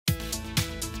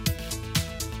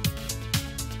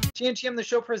TNTM the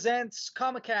show presents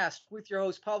Comicast with your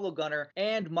host Pablo Gunner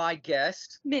and my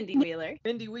guest Mindy Wheeler.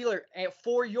 Mindy Wheeler. And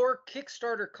for your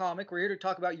Kickstarter comic, we're here to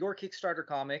talk about your Kickstarter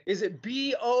comic. Is it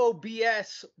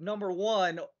BOBS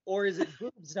 #1 or is it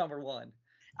Boobs #1?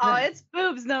 Oh, it's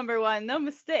Boobs #1, no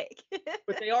mistake.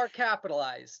 But they are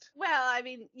capitalized. Well, I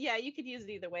mean, yeah, you could use it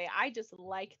either way. I just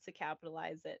like to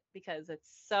capitalize it because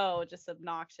it's so just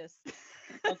obnoxious.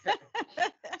 Okay.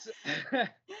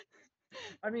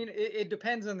 I mean, it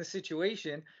depends on the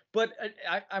situation, but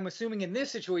I'm assuming in this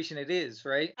situation it is,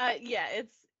 right? Yeah,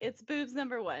 it's Boobs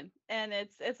 #1, and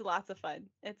it's lots of fun.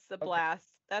 It's a Okay. blast.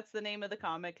 That's the name of the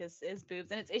comic is Boobs,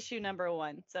 and it's issue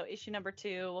 #1. So issue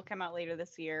 #2 will come out later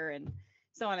this year, and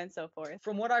so on and so forth.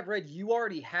 From what I've read, you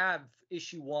already have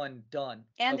issue 1 done.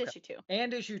 And Okay. issue 2.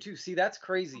 And issue 2. See, that's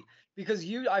crazy because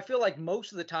I feel like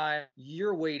most of the time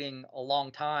you're waiting a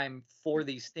long time for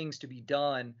these things to be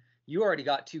done. You already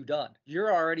got 2 done.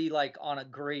 You're already like on a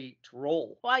great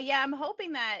roll. Well, yeah, I'm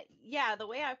hoping that, yeah, the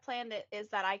way I've planned it is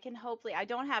that I can hopefully, I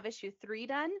don't have issue 3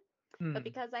 done, but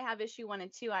because I have issue 1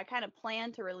 and 2, I kind of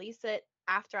plan to release it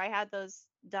after I had those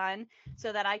done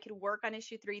so that I could work on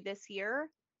issue 3 this year.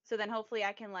 So then hopefully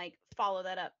I can like follow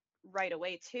that up right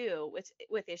away too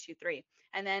with issue 3.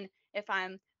 And then if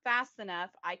I'm fast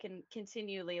enough, I can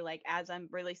continually, like, as I'm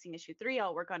releasing issue 3,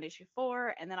 I'll work on issue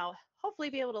 4, and then I'll hopefully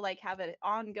be able to like have an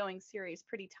ongoing series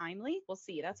pretty timely. We'll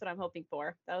see. That's what I'm hoping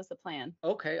for. That was the plan.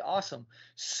 Okay, awesome.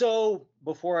 So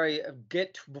before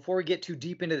we get too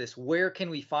deep into this, where can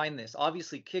we find this?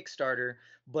 Obviously Kickstarter,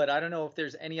 but I don't know if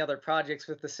there's any other projects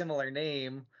with a similar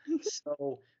name.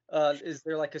 So is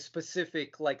there like a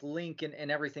specific like link and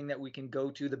everything that we can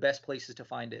go to, the best places to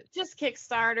find it? Just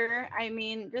Kickstarter. I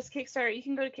mean, just Kickstarter. You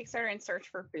can go to Kickstarter and search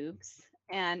for Boobs,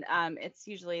 and it's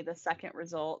usually the second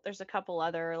result. There's a couple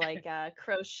other like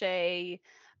crochet,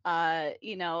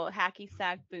 hacky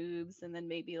sack boobs, and then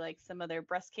maybe like some other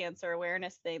breast cancer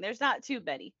awareness thing. There's not too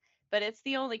many, but it's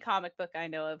the only comic book I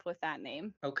know of with that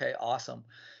name. Okay, awesome.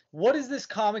 What is this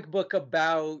comic book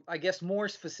about, I guess more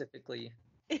specifically?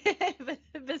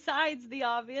 Besides the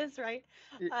obvious, right?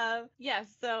 It-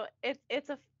 Yes, so it's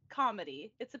a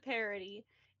comedy. It's a parody.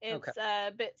 It's Okay.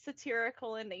 a bit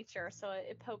satirical in nature, so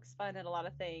it pokes fun at a lot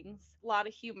of things. A lot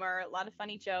of humor, a lot of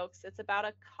funny jokes. It's about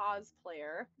a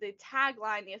cosplayer. The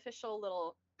tagline, the official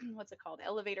little what's it called,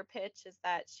 elevator pitch, is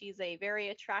that she's a very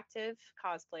attractive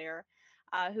cosplayer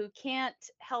who can't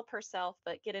help herself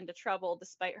but get into trouble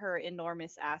despite her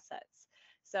enormous assets.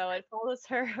 So it follows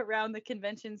her around the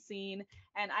convention scene,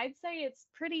 and I'd say it's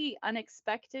pretty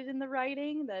unexpected in the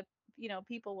writing. That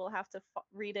people will have to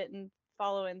read it and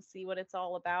follow and see what it's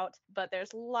all about. But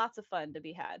there's lots of fun to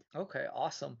be had. Okay,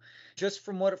 awesome. Just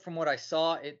from what I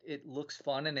saw, it looks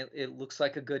fun and it looks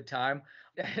like a good time.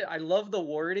 I love the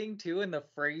wording too and the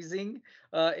phrasing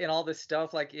and all this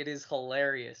stuff. Like it is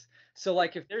hilarious. So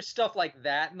like if there's stuff like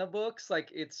that in the books,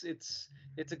 like it's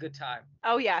a good time.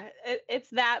 Oh yeah, it's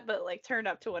that, but like turned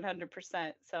up to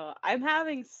 100%. So I'm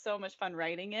having so much fun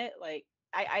writing it. Like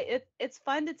it's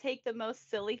fun to take the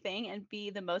most silly thing and be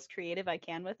the most creative I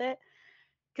can with it,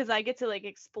 because I get to like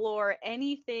explore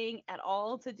anything at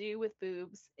all to do with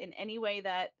boobs in any way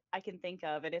that I can think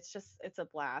of, and it's a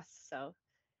blast. So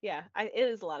yeah, it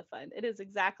is a lot of fun. It is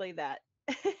exactly that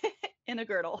in a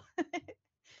girdle.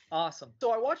 Awesome.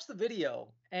 So I watched the video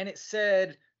and it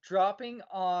said dropping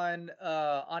on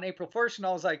April 1st, and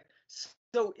I was like,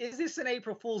 so is this an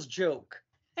April Fool's joke?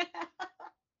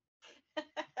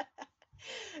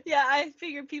 Yeah, I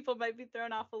figured people might be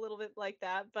thrown off a little bit like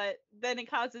that, but then it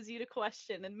causes you to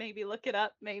question and maybe look it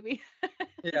up, maybe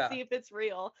to Yeah. see if it's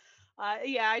real.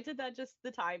 Yeah, I did that just the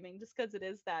timing, just because it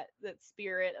is that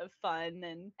spirit of fun,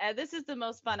 and this is the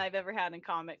most fun I've ever had in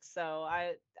comics, so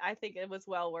I think it was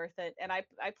well worth it, and I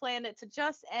planned it to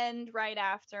just end right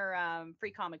after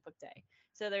Free Comic Book Day.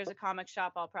 So there's a comic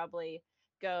shop I'll probably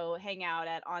go hang out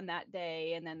at on that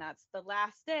day, and then that's the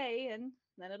last day, and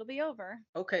then it'll be over.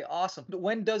 Okay, awesome.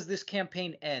 When does this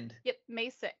campaign end? Yep, May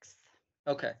 6th.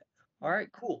 Okay. All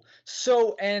right, cool.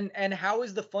 So and how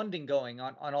is the funding going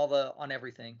on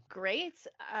everything? Great.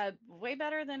 Way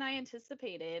better than I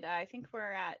anticipated. I think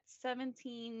we're at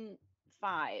 17.5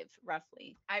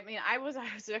 roughly. I mean, I was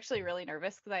actually really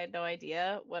nervous because I had no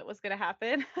idea what was going to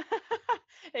happen.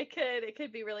 It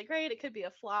could be really great. It could be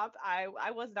a flop. I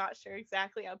was not sure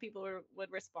exactly how people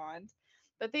would respond,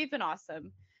 but they've been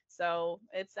awesome. So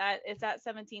it's at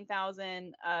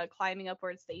 17,000, climbing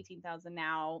upwards to 18,000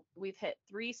 now. We've hit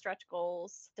 3 stretch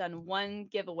goals, done 1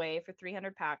 giveaway for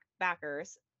 300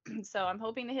 backers. So I'm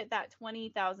hoping to hit that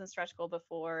 20,000 stretch goal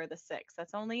before the 6th.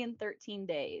 That's only in 13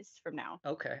 days from now.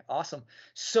 Okay, awesome.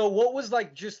 So what was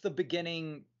like just the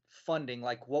beginning funding?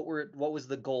 Like what was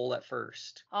the goal at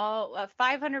first? Oh,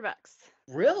 $500.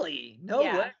 Really? No way.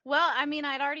 Yeah. Well, I mean,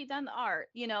 I'd already done the art,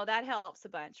 that helps a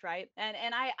bunch, right?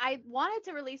 And I wanted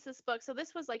to release this book. So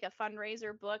this was like a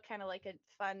fundraiser book, kind of like a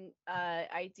fun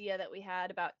idea that we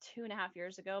had about 2.5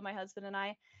 years ago, my husband and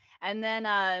I. And then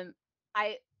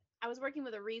I I was working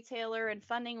with a retailer and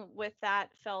funding with that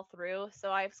fell through.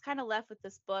 So I was kind of left with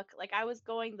this book. Like I was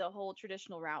going the whole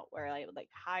traditional route where I would like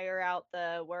hire out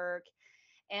the work,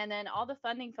 and then all the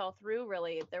funding fell through.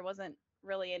 Really, there wasn't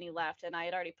really any left, and I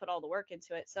had already put all the work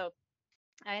into it. So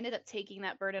I ended up taking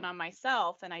that burden on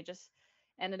myself, and I just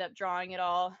ended up drawing it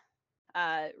all,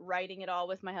 writing it all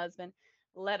with my husband,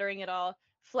 lettering it all,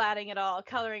 flatting it all,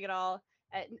 coloring it all.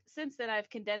 Since then, I've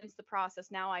condensed the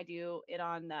process. Now I do it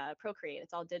on Procreate.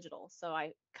 It's all digital, so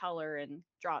I color and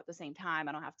draw at the same time.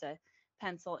 I don't have to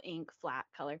pencil, ink, flat,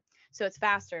 color, so it's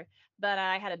faster. But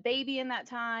I had a baby in that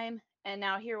time, and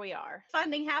now here we are.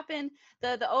 Funding happened.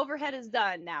 The overhead is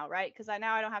done now, right? Because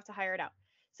now I don't have to hire it out.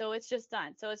 So it's just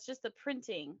done. So it's just the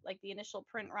printing, like the initial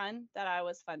print run that I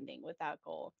was funding with that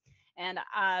goal. And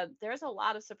there's a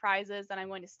lot of surprises that I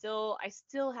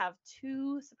still have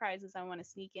 2 surprises I want to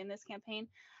sneak in this campaign,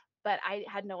 but I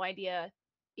had no idea,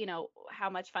 how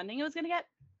much funding it was going to get.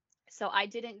 So I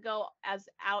didn't go as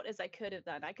out as I could have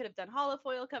done. I could have done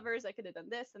holofoil covers. I could have done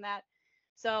this and that.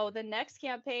 So the next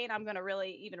campaign, I'm going to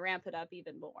really even ramp it up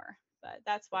even more. But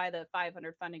that's why the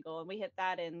 500 funding goal. And we hit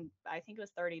that in, I think it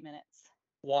was 30 minutes.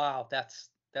 Wow, that's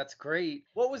great.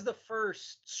 What was the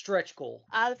first stretch goal?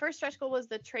 The first stretch goal was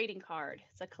the trading card.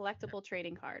 It's a collectible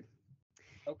trading card.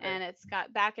 Okay. And it's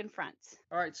got back and front.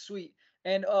 All right, sweet.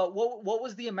 And what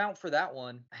was the amount for that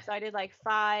one? So I did like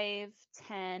 5,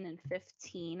 10, and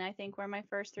 15, I think were my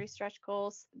first 3 stretch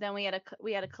goals. Then we had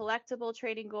a collectible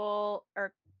trading goal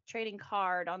or trading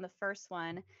card on the first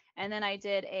one. And then I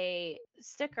did a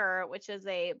sticker, which is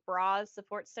a bras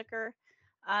support sticker.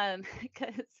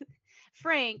 Because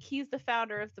Frank, he's the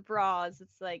founder of the bras.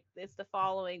 It's the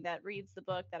following that reads the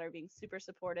book that are being super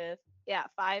supportive. Yeah,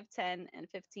 5, 10, and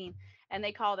 15. And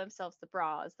they call themselves the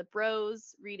bras, the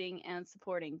bros reading and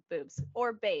supporting boobs,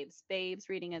 or babes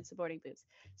reading and supporting boobs.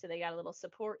 So they got a little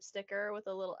support sticker with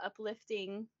a little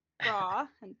uplifting bra.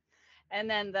 And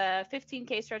then the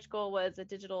 15K stretch goal was a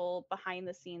digital behind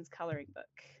the scenes coloring book.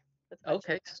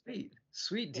 Okay,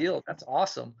 sweet deal. Yeah. That's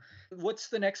awesome. What's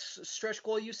the next stretch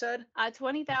goal you said?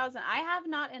 20,000. I have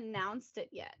not announced it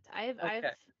yet. Okay.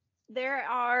 There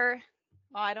are,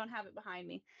 well, I don't have it behind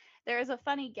me. There is a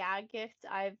funny gag gift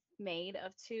I've made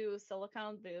of 2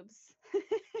 silicone boobs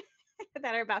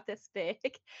that are about this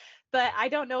big, but I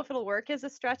don't know if it'll work as a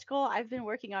stretch goal. I've been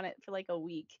working on it for like a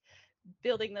week,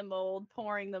 building the mold,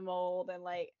 pouring the mold, and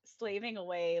like slaving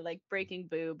away, like breaking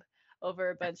boob over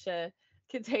a bunch of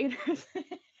containers.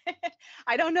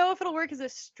 I don't know if it'll work as a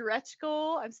stretch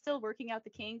goal. I'm still working out the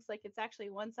kinks. Like it's actually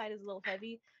one side is a little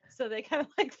heavy, so they kind of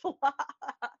like flop.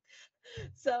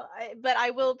 But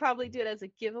I will probably do it as a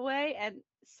giveaway, and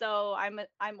so I'm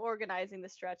organizing the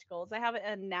stretch goals. I haven't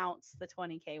announced the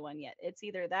 20K one yet. It's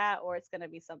either that or it's going to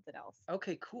be something else.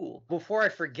 Okay, cool. Before I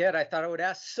forget, I thought I would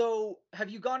ask, so have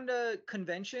you gone to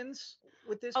conventions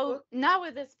with this book? Not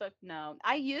with this book, no.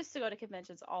 I used to go to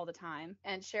conventions all the time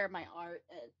and share my art.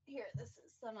 And here, this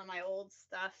is some of my old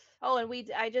stuff. Oh,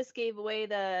 and I just gave away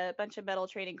the bunch of metal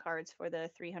trading cards for the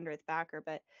 300th backer.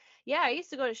 But yeah, I used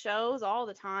to go to shows all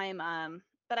the time.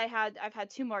 But I've had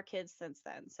 2 more kids since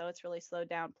then, so it's really slowed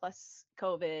down. Plus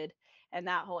COVID and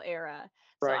that whole era.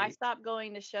 So I stopped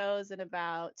going to shows in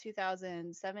about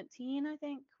 2017, I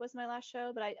think was my last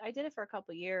show. But I did it for a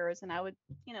couple years, and I would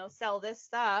sell this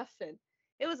stuff, and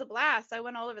it was a blast. I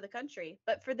went all over the country.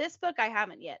 But for this book, I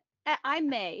haven't yet. I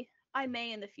may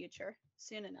in the future,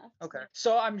 soon enough. Okay.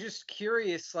 So I'm just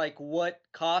curious, like what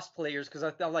cosplayers, because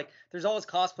I felt like there's always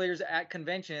cosplayers at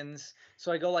conventions.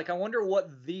 So I go like, I wonder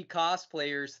what the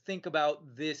cosplayers think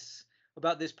about this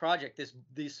project,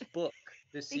 this book,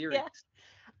 this series. Yeah.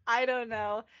 I don't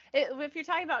know. If you're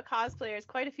talking about cosplayers,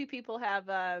 quite a few people have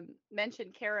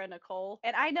mentioned Kara Nicole.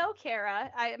 And I know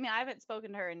Kara. I mean, I haven't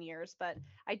spoken to her in years, but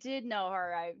I did know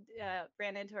her. I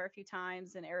ran into her a few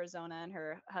times in Arizona, and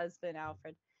her husband,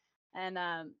 Alfred. And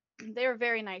they were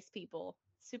very nice people,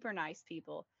 super nice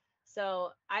people.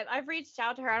 So I've reached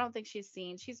out to her. I don't think she's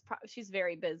seen. She's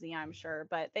very busy, I'm sure.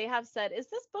 But they have said, "Is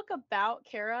this book about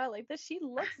Kara? Like this? She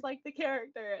looks like the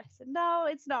character." I said, "No,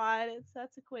 it's not.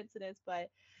 That's a coincidence." But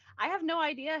I have no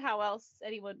idea how else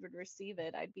anyone would receive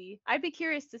it. I'd be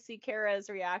curious to see Kara's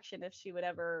reaction if she would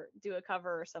ever do a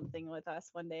cover or something with us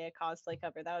one day, a cosplay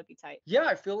cover. That would be tight. Yeah,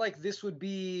 I feel like this would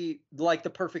be like the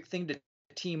perfect thing to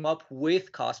team up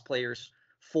with cosplayers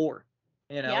for.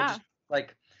 Yeah. Just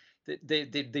like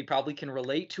they probably can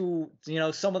relate to,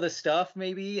 some of the stuff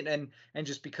maybe, and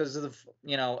just because of,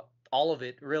 all of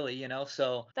it really,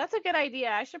 so. That's a good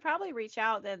idea. I should probably reach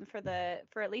out then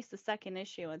for at least the second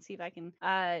issue and see if I can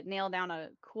nail down a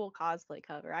cool cosplay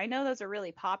cover. I know those are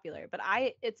really popular, but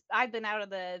I've been out of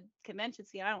the convention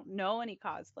scene. I don't know any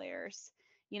cosplayers,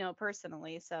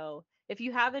 personally. So if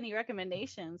you have any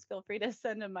recommendations, feel free to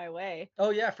send them my way.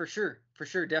 Oh yeah, for sure,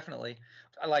 definitely.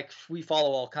 We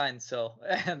follow all kinds, so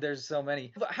and there's so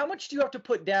many. But how much do you have to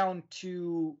put down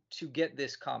to get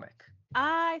this comic?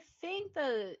 I think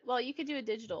well, you could do a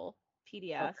digital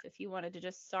PDF Okay. if you wanted to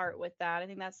just start with that. I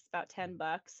think that's about $10. And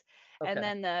Okay.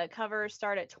 then the covers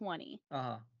start at 20.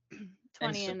 Uh-huh. And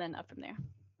 20 so and then up from there.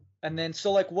 and then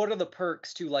so like what are the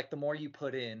perks too, like the more you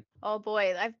put in? Oh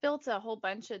boy, I've built a whole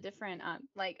bunch of different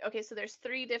okay, so there's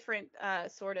three different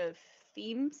sort of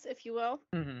themes, if you will.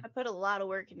 Hmm. I put a lot of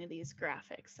work into these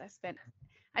graphics.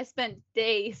 I spent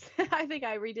days. I think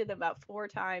I redid them about 4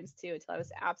 times too until I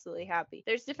was absolutely happy.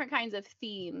 There's different kinds of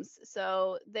themes.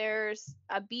 So there's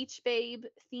a beach babe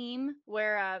theme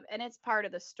where, and it's part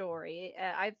of the story.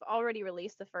 I've already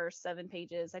released the first 7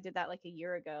 pages. I did that like a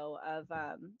year ago of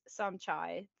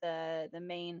Samchai, the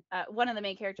main one of the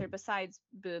main characters besides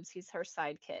Boobs. He's her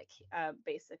sidekick,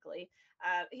 basically.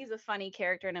 He's a funny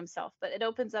character in himself, but it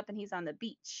opens up and he's on the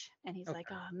beach and he's like,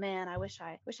 Okay. "Oh man, I wish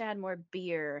I had more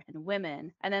beer and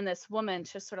women." And then this woman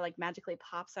just sort of like magically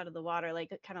pops out of the water, like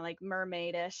kind of like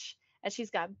mermaidish, and she's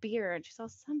got beer and she's all,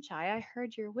 "Sunshine, I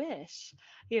heard your wish,"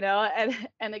 and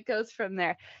and it goes from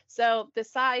there. So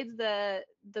besides the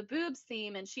boobs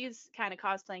theme, and she's kind of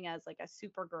cosplaying as like a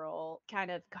Supergirl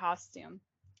kind of costume,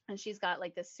 and she's got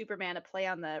like this Superman to play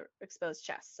on the exposed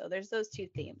chest. So there's those two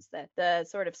themes: the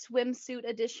sort of swimsuit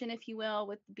edition, if you will,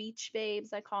 with the beach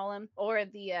babes, I call them, or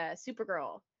the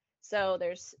Supergirl. So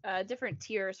there's different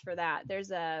tiers for that. There's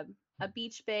a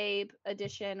beach babe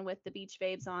edition with the beach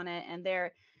babes on it, and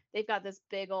they've got this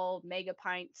big old mega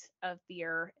pint of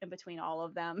beer in between all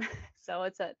of them. So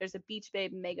there's a beach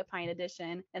babe mega pint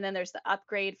edition, and then there's the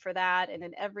upgrade for that, and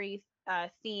in every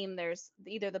theme there's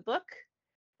either the book,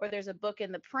 or there's a book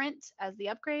in the print as the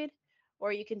upgrade,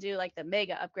 or you can do like the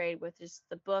mega upgrade with just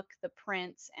the book, the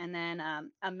print, and then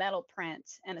a metal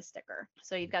print and a sticker.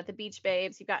 So you've got the beach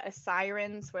babes, you've got a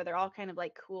sirens where they're all kind of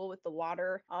like cool with the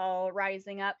water all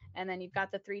rising up, and then you've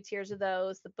got the 3 tiers of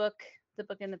those: the book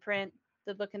in the print,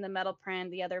 the book in the metal print,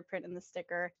 the other print and the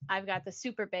sticker. I've got the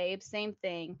super babe, same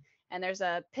thing, and there's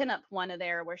a pinup one of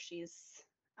there where she's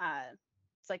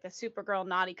it's like the Supergirl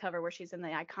naughty cover where she's in the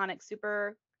iconic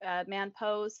super man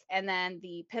pose, and then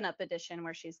the pinup edition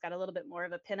where she's got a little bit more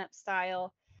of a pinup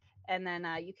style. And then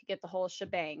you could get the whole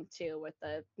shebang too, with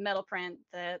the metal print,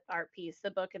 the art piece, the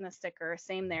book, and the sticker.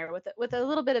 Same there, with a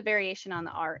little bit of variation on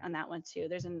the art on that one too.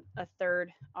 There's a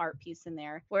third art piece in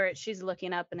there where she's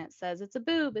looking up and it says, "It's a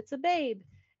boob, it's a babe,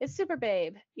 it's super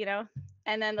babe."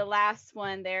 And then the last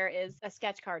one there is a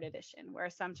sketch card edition where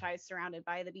Samchai is surrounded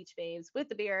by the beach babes with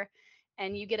the beer,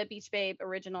 and you get a Beach Babe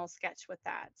original sketch with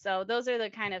that. So those are the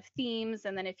kind of themes.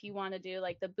 And then if you want to do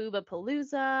like the Booba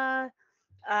Palooza,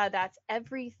 that's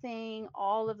everything,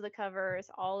 all of the covers,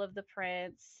 all of the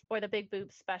prints, or the Big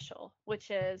Boob Special,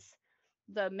 which is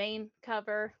the main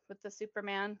cover with the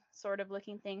Superman sort of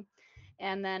looking thing,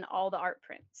 and then all the art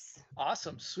prints.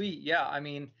 Awesome, sweet. Yeah, I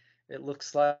mean, it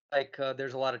looks like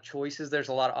there's a lot of choices, there's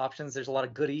a lot of options, there's a lot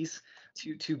of goodies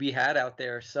to be had out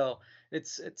there. So it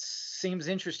seems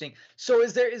interesting. So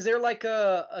is there like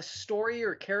a story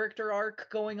or character arc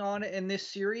going on in this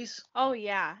series? Oh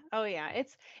yeah. Oh yeah.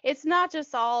 It's not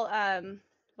just all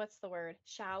what's the word?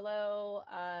 Shallow.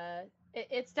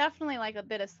 It's definitely like a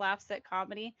bit of slapstick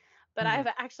comedy, but Hmm. I've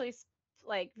actually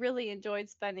like really enjoyed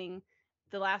spending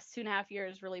the last 2.5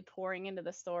 years really pouring into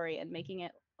the story and making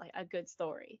it like a good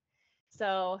story.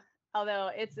 So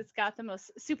although it's got the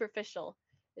most superficial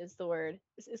is the word.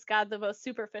 It's got the most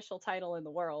superficial title in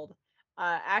the world.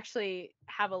 Actually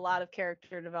have a lot of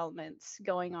character development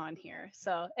going on here.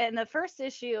 So, in the first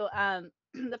issue,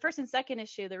 the first and second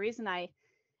issue, the reason I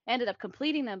ended up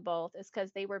completing them both is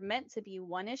because they were meant to be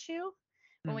one issue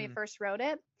when we Hmm. first wrote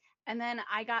it. And then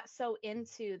I got so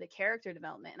into the character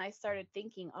development and I started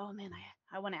thinking, oh man,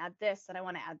 I want to add this and I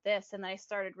want to add this. And then I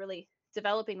started really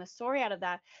developing the story out of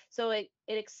that. So it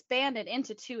expanded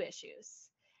into 2 issues.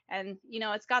 And,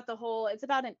 it's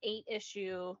about an 8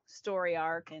 issue story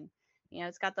arc. And,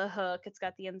 it's got the hook, it's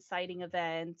got the inciting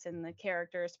event and the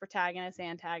characters, protagonist,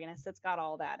 antagonist. It's got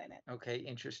all that in it. Okay,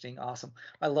 interesting, awesome.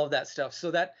 I love that stuff.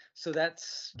 So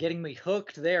that's getting me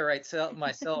hooked there, right? So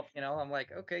myself, I'm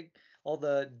like, okay, all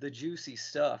the juicy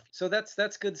stuff. So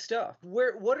that's good stuff.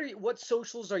 What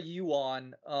socials are you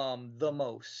on the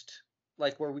most?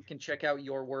 like where we can check out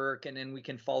your work and then we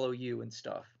can follow you and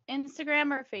stuff?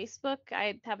 Instagram or Facebook.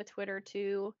 I have a Twitter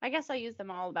too. I guess I use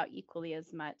them all about equally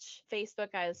as much. Facebook,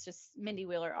 I was just Mindy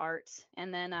Wheeler Art,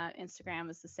 and then Instagram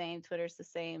is the same. Twitter's the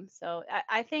same. So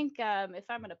I think if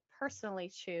I'm gonna personally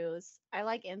choose, I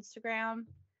like Instagram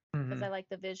because Hmm. I like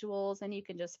the visuals and you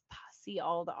can just see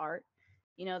all the art.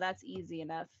 That's easy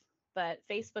enough. But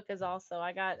Facebook is also,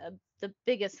 I got the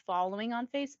biggest following on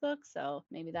Facebook, so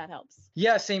maybe that helps.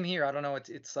 Yeah, same here. I don't know.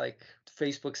 It's like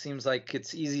Facebook seems like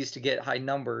it's easiest to get high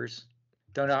numbers.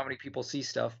 Don't know how many people see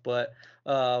stuff, but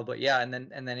yeah, and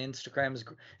then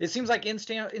it seems like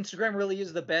Instagram really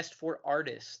is the best for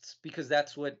artists because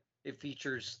that's what it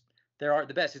features their art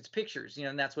the best. It's pictures,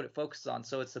 and that's what it focuses on.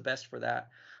 So it's the best for that.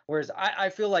 Whereas I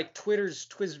feel like Twitter's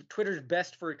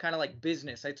best for kind of like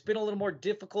business. It's been a little more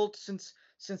difficult since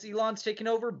Elon's taken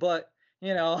over, but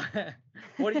you know,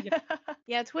 what are you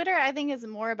Yeah, Twitter I think is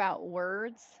more about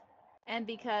words. And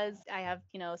because I have,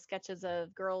 sketches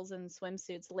of girls in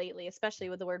swimsuits lately, especially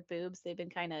with the word boobs, they've been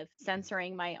kind of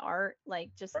censoring my art, like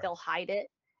just they'll hide it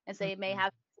and say it may gonna?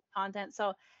 have content. So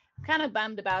I'm kind of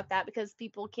bummed about that because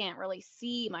people can't really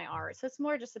see my art. So it's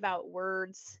more just about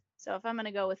words. So if I'm going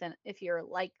to go with if you're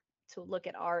like to look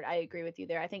at art, I agree with you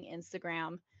there. I think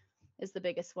Instagram is the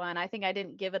biggest one. I think I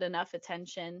didn't give it enough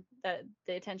attention, that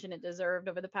the attention it deserved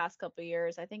over the past couple of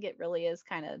years. I think it really is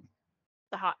kind of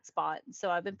the hot spot.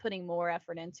 So I've been putting more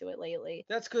effort into it lately.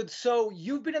 That's good. So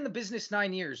you've been in the business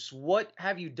 9 years. What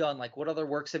have you done? Like, what other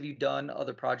works have you done?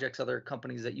 Other projects, other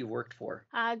companies that you've worked for?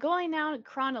 Going now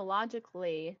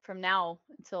chronologically from now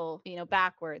until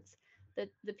backwards.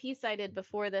 The piece I did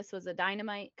before this was a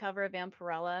Dynamite cover of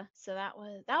Vampirella. So that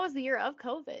was the year of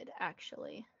COVID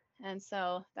actually, and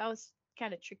so that was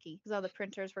kind of tricky because all the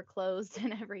printers were closed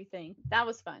and everything. That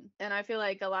was fun, and I feel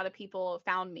like a lot of people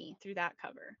found me through that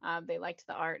cover. They liked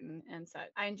the art, and so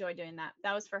I enjoyed doing that.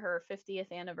 That was for her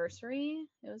 50th anniversary.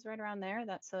 It was right around there.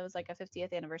 So it was like a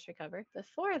 50th anniversary cover.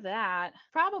 Before that,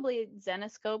 probably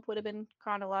Zenoscope would have been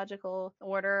chronological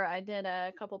order. I did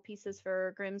a couple pieces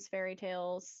for Grimm's Fairy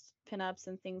Tales pinups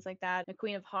and things like that. A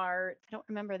Queen of Heart. I don't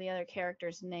remember the other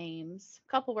characters' names.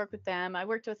 A couple worked with them. I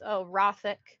worked with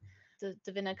Rothic, the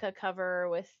Divinica cover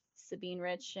with Sabine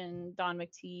Rich and Don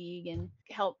McTeague, and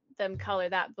helped them color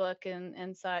that book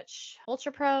and such.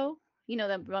 Ultra Pro, you know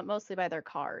them mostly by their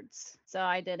cards. So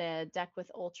I did a deck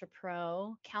with Ultra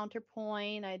Pro.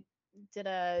 Counterpoint, I did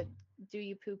a Do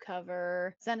You Poo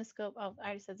cover. Zenoscope, oh, I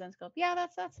already said Zenoscope. Yeah,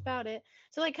 that's about it.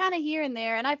 So like kind of here and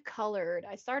there, and I've colored.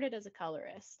 I started as a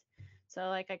colorist. So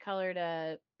like I colored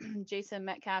a Jason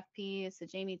Metcalf piece, a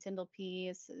Jamie Tyndall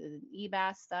piece,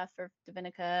 Ebass stuff for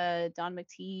Divinica, Don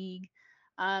McTeague,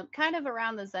 kind of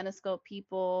around the Zenoscope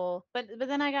people. But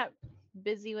then I got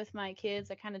busy with my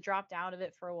kids. I kind of dropped out of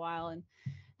it for a while, and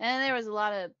there was a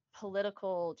lot of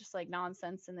political just like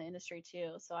nonsense in the industry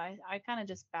too, so I kind of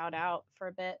just bowed out for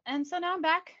a bit, and so now I'm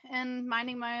back and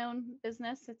minding my own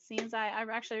business. It seems I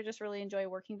actually just really enjoy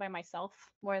working by myself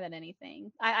more than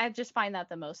anything. I just find that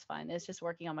the most fun is just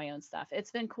working on my own stuff. It's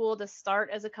been cool to start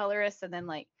as a colorist and then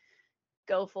like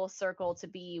go full circle to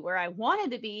be where I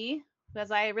wanted to be,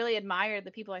 because I really admired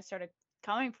the people I started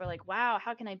coloring for. Like, wow,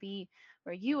 how can I be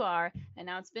where you are? And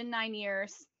now it's been 9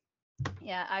 years.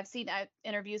 Yeah, I've seen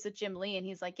interviews with Jim Lee, and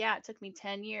he's like, yeah, it took me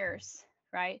 10 years,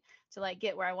 right, to like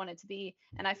get where I wanted to be.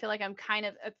 And I feel like I'm kind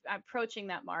of approaching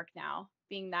that mark now,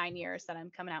 being 9 years that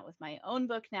I'm coming out with my own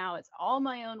book now. It's all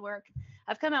my own work.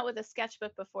 I've come out with a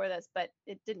sketchbook before this, but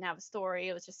it didn't have a story.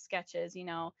 It was just sketches.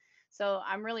 So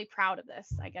I'm really proud of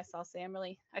this. I guess I'll say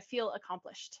I feel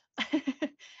accomplished.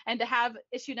 And to have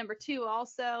issue number 2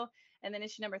 also, and then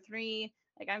issue number 3,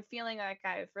 like I'm feeling like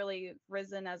I've really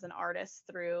risen as an artist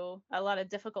through a lot of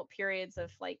difficult periods of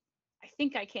like, I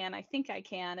think I can.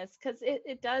 It's because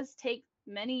it does take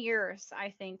many years,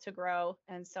 I think, to grow.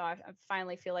 And so I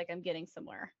finally feel like I'm getting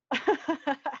somewhere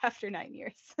after 9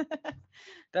 years.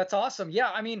 That's awesome. Yeah,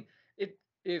 I mean, it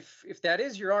if that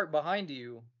is your art behind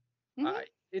you, Hmm.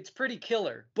 it's pretty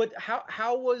killer. But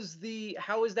how is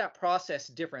that process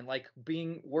different? Like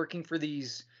being working for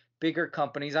these bigger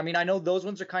companies. I mean, I know those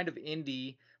ones are kind of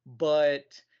indie, but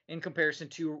in comparison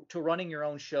to running your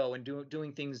own show and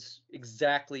doing things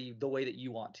exactly the way that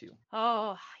you want to.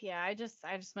 Oh yeah, I just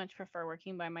much prefer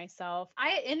working by myself.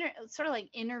 Sort of like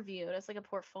interviewed. It's like a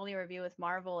portfolio review with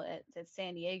Marvel at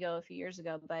San Diego a few years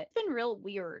ago, but it's been real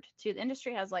weird too. The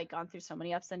industry has like gone through so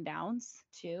many ups and downs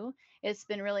too. It's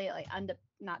been really like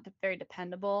not very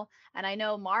dependable. And I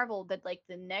know Marvel that like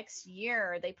the next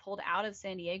year they pulled out of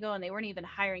San Diego and they weren't even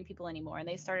hiring people anymore, and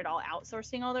they started all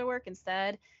outsourcing all their work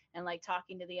instead, and like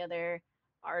talking to the other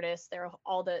artists, they're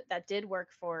all that did work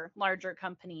for larger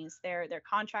companies, their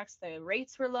contracts, the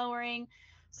rates were lowering.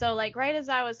 So like right as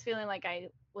I was feeling like I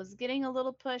was getting a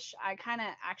little push, I kind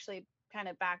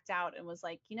of backed out and was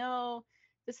like,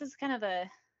 this is kind of a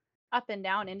up and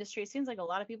down industry. It seems like a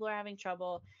lot of people are having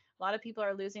trouble. A lot of people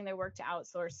are losing their work to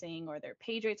outsourcing, or their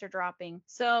page rates are dropping.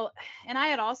 So, and I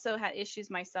had also had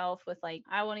issues myself with, like,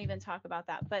 I won't even talk about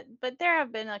that, but there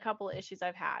have been a couple of issues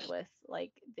I've had with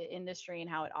like the industry and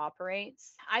how it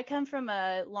operates. I come from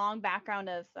a long background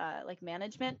of like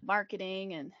management,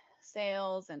 marketing, and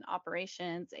sales and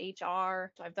operations,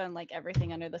 HR. So I've done like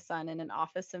everything under the sun in an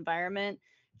office environment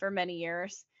for many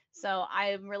years. So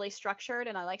I'm really structured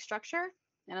and I like structure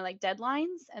and I like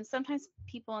deadlines. And sometimes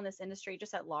people in this industry,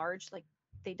 just at large, like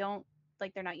they don't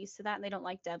like they're not used to that and they don't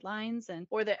like deadlines, and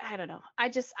or that I don't know.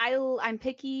 I'm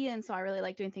picky, and so I really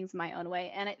like doing things my own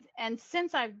way. And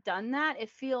since I've done that, it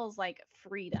feels like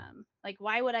freedom. Like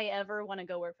why would I ever want to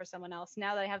go work for someone else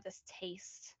now that I have this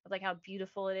taste of like how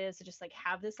beautiful it is to just like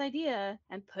have this idea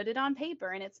and put it on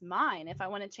paper and it's mine. If I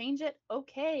want to change it,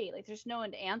 okay. Like there's no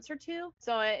one to answer to.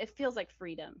 So it feels like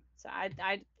freedom. So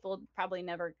I will probably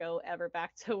never go ever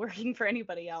back to working for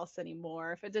anybody else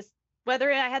anymore. If it just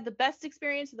whether I had the best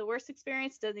experience or the worst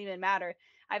experience doesn't even matter.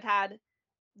 I've had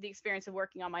the experience of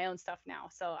working on my own stuff now,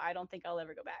 so I don't think I'll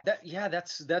ever go back. Yeah,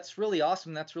 that's really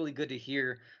awesome. That's really good to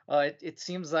hear. It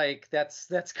seems like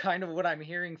that's kind of what I'm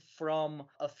hearing from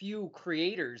a few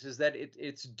creators, is that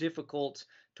it's difficult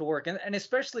to work, and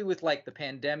especially with like the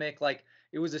pandemic. Like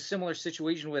it was a similar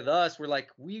situation with us. We're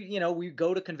like we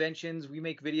go to conventions, we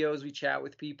make videos, we chat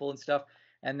with people and stuff.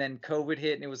 And then COVID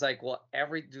hit, and it was like, well,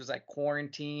 it was like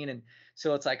quarantine, and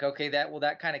so it's like, okay,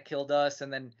 that kind of killed us,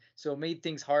 and then so it made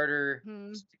things harder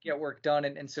Hmm. to get work done,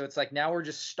 and so it's like now we're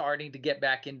just starting to get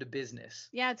back into business.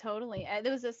 Yeah, totally.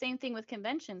 There was the same thing with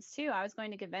conventions too. I was going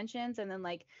to conventions, and then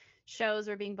like shows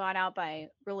were being bought out by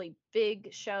really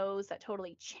big shows that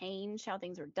totally changed how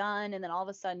things were done. And then all of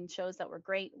a sudden, shows that were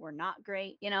great were not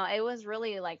great. It was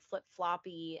really like flip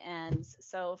floppy. And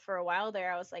so for a while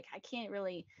there, I was like, I can't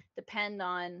really depend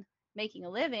on making a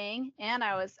living. And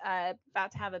I was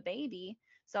about to have a baby.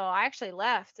 So I actually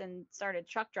left and started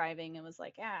truck driving and was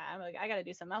like, yeah, I got to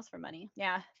do something else for money.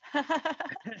 Yeah.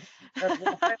 That's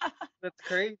wild. That's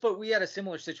crazy. But we had a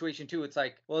similar situation too. It's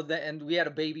like, well, and we had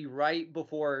a baby right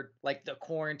before like the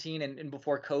quarantine, and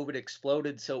before COVID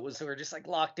exploded. So we're just like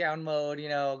lockdown mode,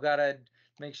 gotta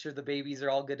make sure the babies are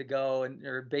all good to go, and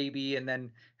or baby, and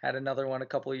then had another one a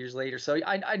couple of years later. So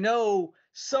I know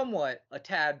somewhat a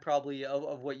tad probably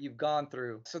of what you've gone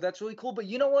through. So that's really cool. But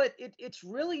you know what? It's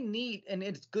really neat, and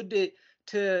it's good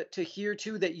to hear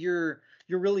too that you're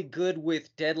really good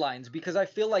with deadlines, because I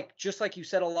feel like, just like you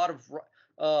said, a lot of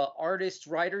artists,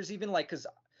 writers, even like, because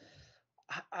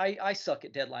I suck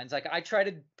at deadlines. Like I try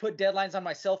to put deadlines on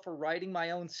myself for writing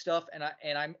my own stuff,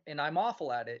 and I'm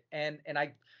awful at it. And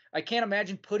I can't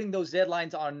imagine putting those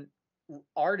deadlines on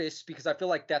artists, because I feel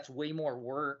like that's way more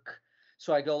work.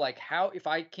 So I go like, how, if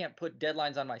I can't put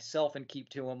deadlines on myself and keep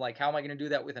to them, like how am I going to do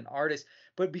that with an artist?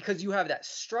 But because you have that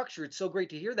structure, it's so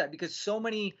great to hear that, because so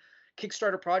many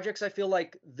Kickstarter projects, I feel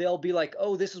like they'll be like,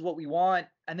 oh, this is what we want,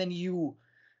 and then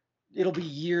it'll be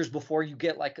years before you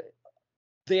get like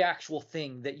the actual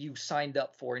thing that you signed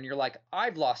up for, and you're like,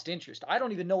 I've lost interest, I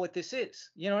don't even know what this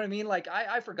is, you know what I mean? Like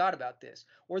I forgot about this,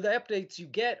 or the updates you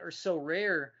get are so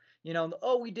rare.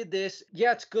 Oh, we did this.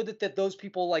 Yeah, it's good that those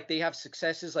people, like, they have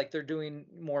successes, like they're doing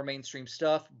more mainstream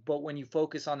stuff, but when you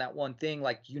focus on that one thing,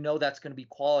 like, that's going to be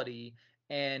quality,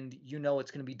 and it's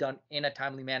going to be done in a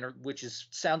timely manner, which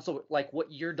sounds like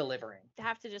what you're delivering. I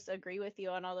have to just agree with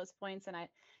you on all those points, and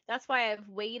that's why I've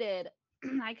waited.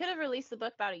 I could have released the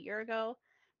book about a year ago,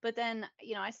 but then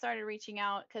I started reaching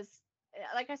out because,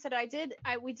 like I said,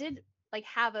 we did like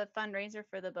have a fundraiser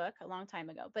for the book a long time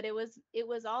ago, but it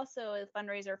was also a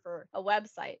fundraiser for a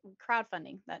website,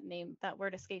 crowdfunding. That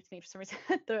word escaped me for some reason.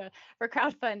 For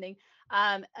crowdfunding,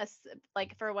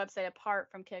 like for a website apart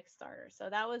from Kickstarter. So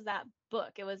that was that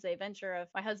book. It was a venture of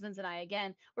my husband's and I.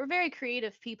 Again, we're very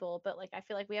creative people, but like I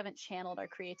feel like we haven't channeled our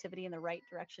creativity in the right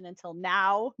direction until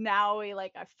now. Now I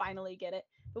finally get it.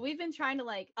 But we've been trying to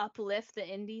like uplift the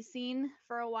indie scene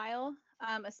for a while.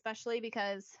 Especially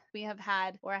because I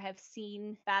have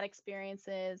seen bad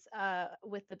experiences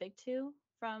with the big two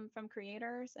from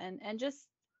creators and just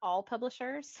all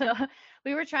publishers. So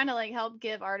we were trying to like help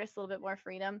give artists a little bit more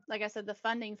freedom. Like I said, the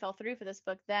funding fell through for this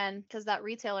book then because that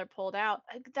retailer pulled out.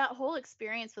 That whole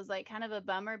experience was like kind of a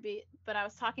bummer. But I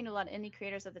was talking to a lot of indie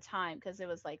creators at the time because it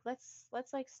was like let's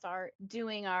like start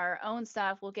doing our own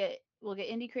stuff. We'll get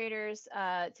indie creators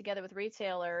together with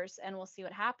retailers and we'll see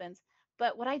what happens.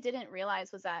 But what I didn't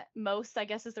realize was that most, I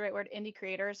guess is the right word, indie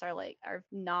creators are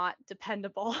not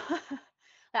dependable.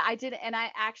 That I did, and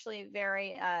I actually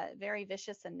very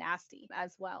vicious and nasty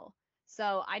as well.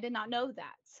 So I did not know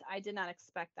that. I did not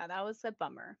expect that. That was a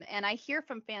bummer. And I hear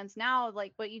from fans now,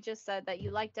 like what you just said, that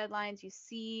you like deadlines, you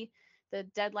see the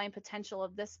deadline potential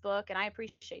of this book, and I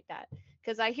appreciate that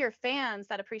because I hear fans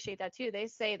that appreciate that too. They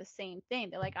say the same thing.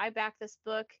 They're like, I back this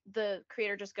book, the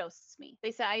creator just ghosts me.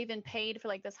 They say I even paid for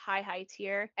like this high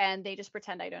tier, and they just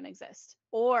pretend I don't exist,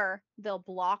 or they'll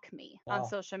block me on Wow.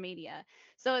 social media.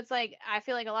 So it's like I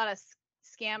feel like a lot of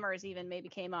scammers even maybe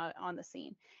came out on the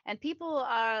scene, and people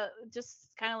just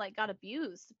kind of like got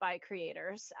abused by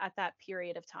creators at that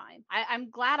period of time. I'm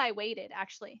glad I waited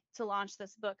actually to launch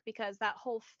this book, because that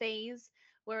whole phase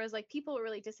where it was like people were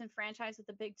really disenfranchised with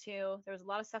the big two, there was a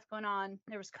lot of stuff going on,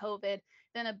 there was COVID,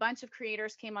 then a bunch of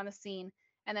creators came on the scene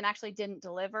and then actually didn't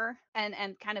deliver and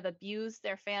kind of abused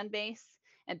their fan base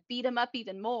and beat them up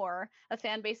even more, a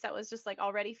fan base that was just like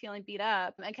already feeling beat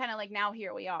up, and kind of like now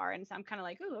here we are, and so I'm kind of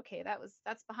like, oh, okay,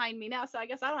 that's behind me now, so I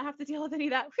guess I don't have to deal with any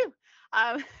of that. Whew.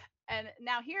 um, and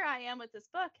now here I am with this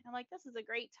book, and I'm like, this is a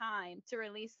great time to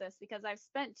release this, because I've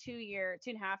spent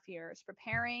 2.5 years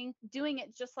preparing, doing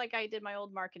it just like I did my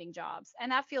old marketing jobs,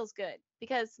 and that feels good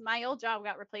because my old job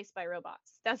got replaced by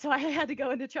robots. That's why I had to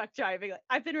go into truck driving.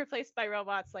 I've been replaced by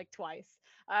robots like twice.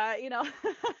 You know,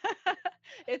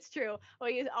 it's true.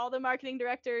 All the marketing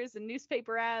directors and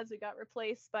newspaper ads, we got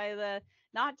replaced by the,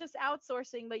 not just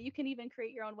outsourcing, but you can even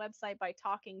create your own website by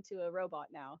talking to a robot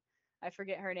now. I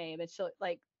forget her name. It's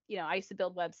like, I used to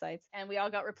build websites, and we all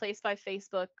got replaced by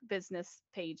Facebook business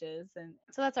pages, and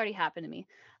so that's already happened to me.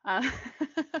 Uh,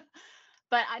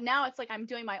 but now it's like I'm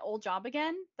doing my old job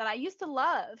again that I used to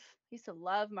love. I used to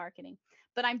love marketing,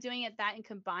 but I'm doing it that and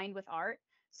combined with art.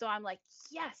 So I'm like,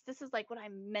 yes, this is like what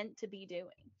I'm meant to be doing.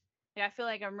 Like, I feel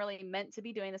like I'm really meant to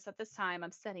be doing this at this time.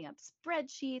 I'm setting up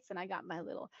spreadsheets, and I got my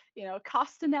little,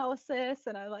 cost analysis,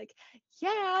 and I like, yeah,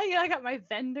 I got my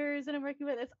vendors and I'm working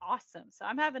with. It's awesome. So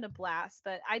I'm having a blast,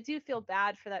 but I do feel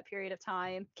bad for that period of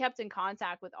time. Kept in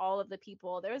contact with all of the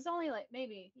people. There was only like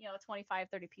maybe, 25,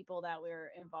 30 people that we were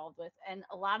involved with. And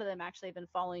a lot of them actually have been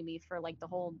following me for like the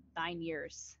whole 9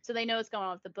 years. So they know what's going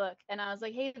on with the book. And I was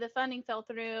like, hey, the funding fell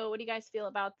through. What do you guys feel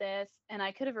about this? And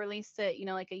I could have released it,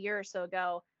 like a year or so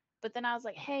ago. But then I was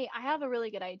like, hey, I have a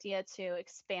really good idea to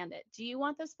expand it. Do you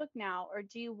want this book now, or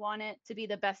do you want it to be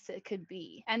the best it could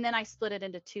be? And then I split it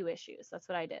into 2 issues. That's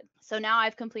what I did. So now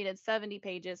I've completed 70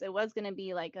 pages. It was going to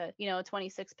be like a,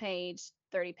 26 page,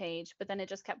 30 page, but then it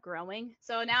just kept growing.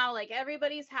 So now like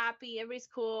everybody's happy, everybody's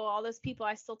cool. All those people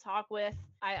I still talk with,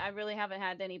 I really haven't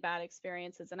had any bad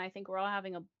experiences. And I think we're all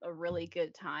having a really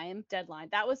good time. Deadline.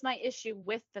 That was my issue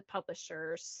with the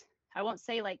publishers. I won't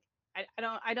say like,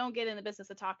 I don't get in the business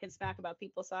of talking smack about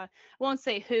people, so I won't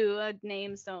say who.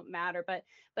 Names don't matter, but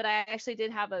I actually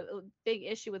did have a big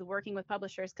issue with working with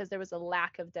publishers because there was a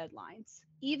lack of deadlines,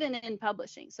 even in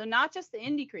publishing. So not just the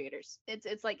indie creators,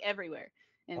 it's like everywhere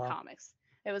in Wow. comics.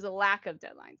 There was a lack of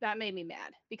deadlines. That made me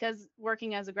mad, because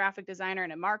working as a graphic designer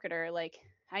and a marketer, like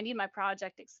I need my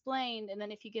project explained, and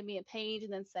then if you give me a page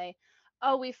and then say,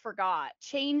 oh, we forgot,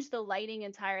 change the lighting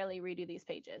entirely, redo these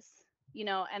pages,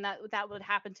 and that would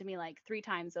happen to me like 3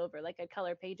 times over. Like I'd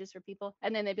color pages for people,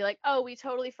 and then they'd be like, oh, we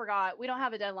totally forgot, we don't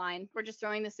have a deadline, we're just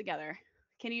throwing this together,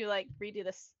 can you like redo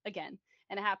this again?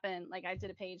 And it happened, like I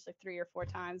did a page like 3 or 4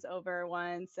 times over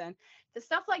once, and the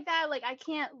stuff like that, like I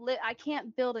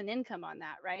can't build an income on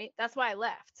that, right? That's why I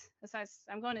left. That's why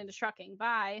I'm going into trucking.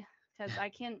 Bye. Because I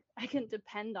can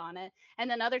depend on it. And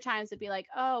then other times it'd be like,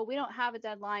 oh, we don't have a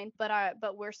deadline, but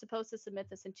we're supposed to submit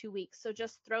this in 2 weeks, so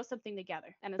just throw something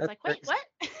together. And it's That's like, wait, crazy.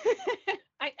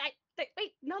 what?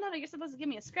 Wait, no, you're supposed to give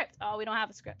me a script. Oh, we don't have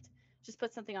a script. Just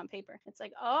put something on paper. It's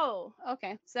like, oh,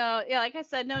 okay. So yeah, like I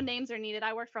said, no names are needed.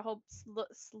 I worked for a whole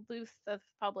sleuth of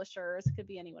publishers. It could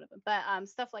be any one of them, but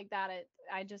stuff like that.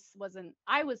 I just wasn't.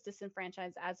 I was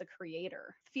disenfranchised as a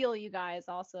creator. Feel you guys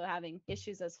also having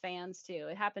issues as fans too.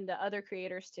 It happened to other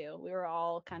creators too. We were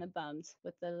all kind of bummed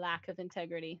with the lack of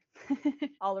integrity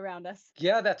all around us.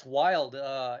 Yeah, that's wild.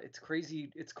 It's crazy.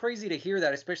 It's crazy to hear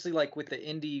that, especially like with the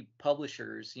indie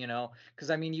publishers, because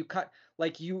I mean, you cut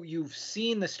like you've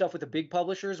seen the stuff with the big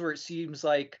publishers where it seems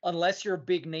like unless you're a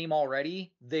big name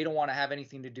already, they don't want to have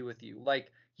anything to do with you.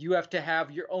 Like you have to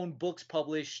have your own books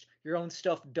published, your own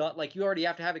stuff done. Like you already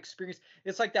have to have experience.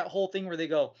 It's like that whole thing where they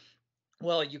go,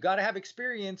 well, you got to have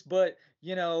experience, but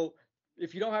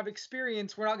if you don't have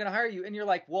experience, we're not going to hire you. And you're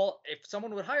like, well, if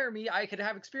someone would hire me, I could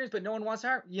have experience, but no one wants to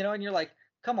hire, and you're like,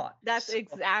 Come on. That's So,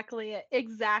 exactly it.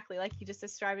 Exactly. Like you just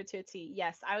described it to a T.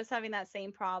 Yes, I was having that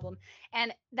same problem.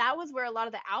 And that was where a lot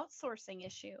of the outsourcing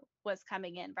issue was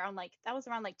coming in. Around like that was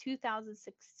around like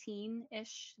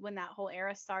 2016-ish when that whole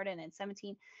era started and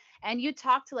 17. And you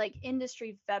talk to like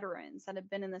industry veterans that have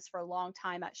been in this for a long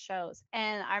time at shows.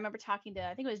 And I remember talking to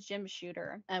I think it was Jim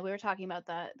Shooter, and we were talking about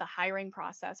the hiring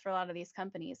process for a lot of these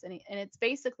companies. And it's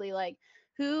basically like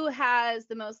who has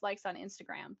the most likes on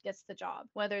Instagram gets the job,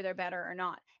 whether they're better or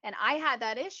not. And I had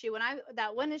that issue when I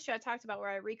that one issue I talked about where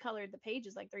I recolored the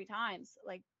pages like 3 times.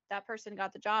 Like that person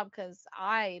got the job because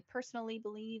I personally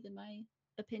believe, in my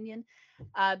opinion,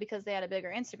 because they had a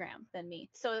bigger Instagram than me.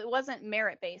 So it wasn't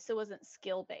merit based. It wasn't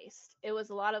skill based. It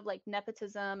was a lot of like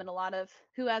nepotism and a lot of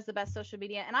who has the best social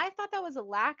media. And I thought that was a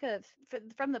lack of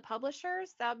from the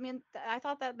publishers. That meant I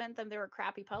thought that meant that they were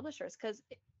crappy publishers because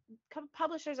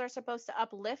publishers are supposed to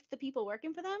uplift the people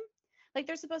working for them. Like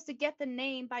they're supposed to get the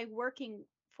name by working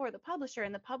for the publisher,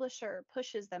 and the publisher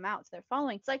pushes them out to their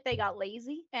following. It's like they got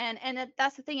lazy, and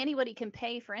that's the thing. Anybody can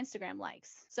pay for Instagram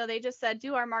likes, so they just said,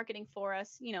 do our marketing for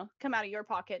us. Come out of your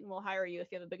pocket, and we'll hire you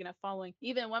if you have a big enough following.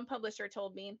 Even one publisher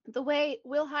told me, the way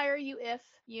we'll hire you if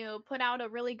you put out a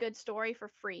really good story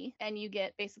for free and you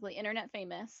get basically internet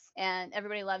famous and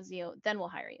everybody loves you, then we'll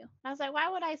hire you. I was like, why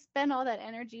would I spend all that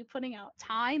energy putting out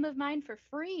time of mine for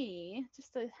free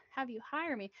just to have you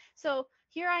hire me? So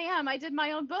here I am. I did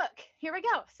my own book. Here we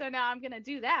go. So now I'm going to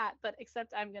do that, but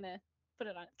except I'm going to put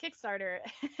it on Kickstarter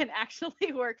and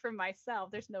actually work for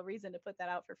myself. There's no reason to put that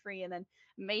out for free and then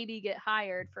maybe get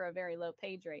hired for a very low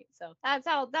page rate. So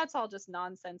that's all just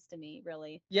nonsense to me,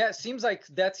 really. yeah, it seems like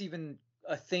that's even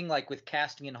a thing like with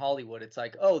casting in Hollywood. It's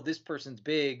like, oh, this person's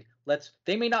big.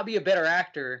 They may not be a better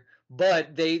actor,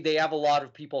 but they have a lot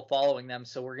of people following them,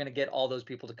 so we're gonna get all those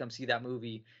people to come see that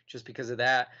movie just because of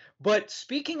that. But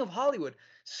speaking of Hollywood,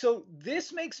 so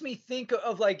this makes me think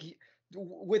of like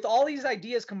with all these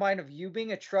ideas combined of you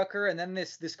being a trucker and then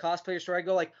this cosplayer story, I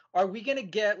go like, are we gonna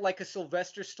get like a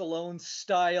Sylvester Stallone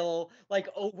style, like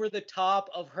over the top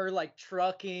of her like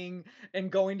trucking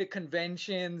and going to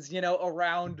conventions,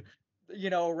 around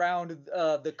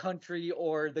the country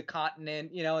or the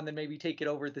continent, and then maybe take it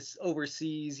over this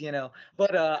overseas,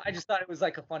 But I just thought it was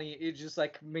like it just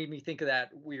like made me think of that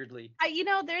weirdly.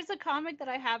 There's a comic that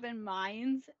I have in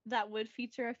mind that would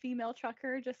feature a female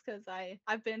trucker just because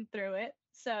I've been through it.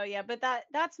 So yeah, but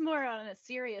that's more on a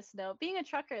serious note. Being a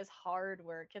trucker is hard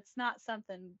work. It's not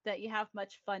something that you have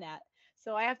much fun at.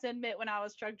 So I have to admit, when I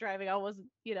was truck driving, I wasn't,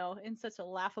 in such a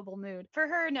laughable mood. For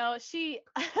her, no,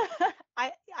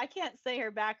 I can't say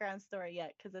her background story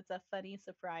yet because it's a funny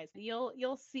surprise.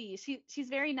 You'll see. She's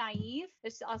very naive.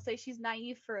 I'll say she's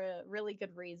naive for a really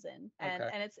good reason, and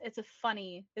Okay. and it's a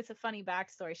funny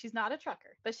backstory. She's not a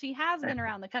trucker, but she has been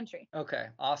around the country. Okay,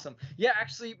 awesome. Yeah,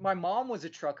 actually, my mom was a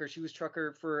trucker. She was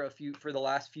trucker for the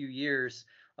last few years,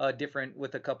 different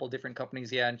with a couple different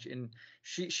companies. Yeah, and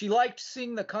she liked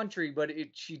seeing the country, but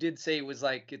she did say it was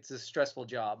like it's a stressful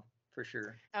job for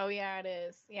sure. Oh yeah, it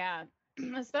is. Yeah,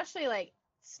 especially like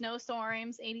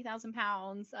snowstorms, 80,000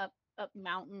 pounds up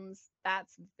mountains.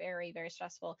 That's very very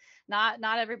stressful. Not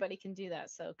everybody can do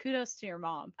that. So kudos to your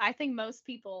mom. I think most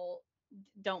people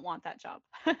don't want that job.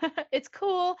 It's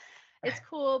cool. It's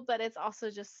cool, but it's also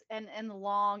just and the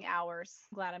long hours.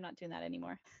 I'm glad I'm not doing that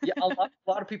anymore. Yeah, a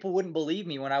lot of people wouldn't believe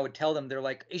me when I would tell them. They're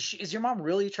like, "Is your mom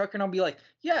really a trucker?" And I'll be like,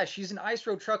 "Yeah, she's an Ice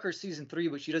Road Trucker season 3,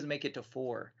 but she doesn't make it to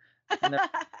 4." And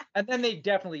and then they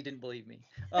definitely didn't believe me.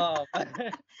 But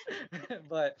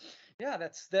yeah,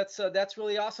 that's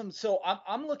really awesome. So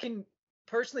I'm looking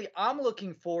personally, I'm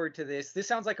looking forward to this. This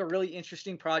sounds like a really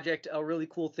interesting project, a really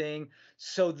cool thing.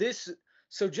 So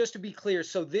so just to be clear,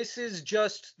 so this is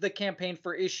just the campaign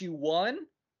for issue 1,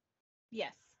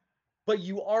 Yes. but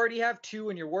you already have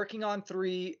 2 and you're working on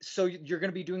 3, so you're going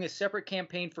to be doing a separate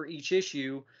campaign for each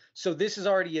issue. So this is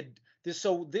already this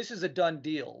is a done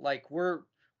deal. Like we're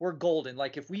golden.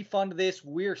 Like if we fund this,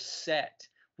 we're set.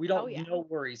 We Oh don't yeah. no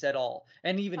worries at all.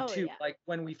 And even Oh 2, yeah. like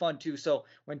when we fund 2. So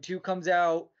when 2 comes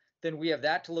out, then we have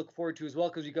that to look forward to as well,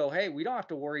 because we go, hey, we don't have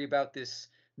to worry about this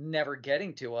never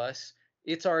getting to us.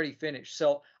 It's already finished.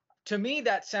 So to me,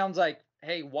 that sounds like,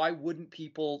 hey, why wouldn't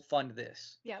people fund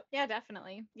this? Yeah, yeah,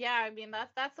 definitely. Yeah, I mean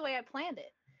that's the way I planned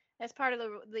it. As part of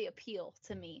the appeal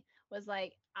to me was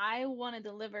like I want to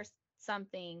deliver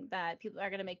something that people are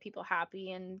going to make people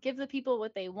happy and give the people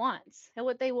what they want. And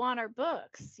what they want are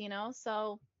books.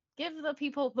 So give the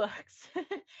people books.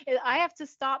 I have to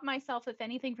stop myself if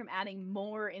anything from adding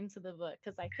more into the book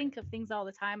because I think of things all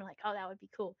the time and like, oh, that would be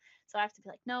cool. So I have to be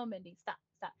like, no, Mindy, stop,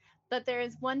 stop. But there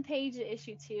is one page in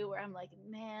issue 2 where I'm like,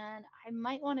 man, I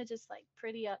might want to just like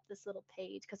pretty up this little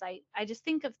page because I just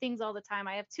think of things all the time.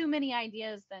 I have too many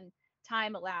ideas than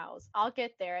time allows. I'll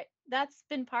get there. That's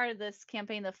been part of this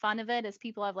campaign. The fun of it is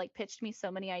people have like pitched me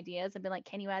so many ideas and been like,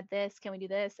 can you add this? Can we do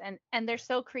this? And they're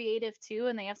so creative too,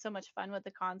 and they have so much fun with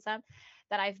the concept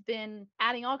that I've been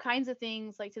adding all kinds of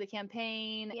things like to the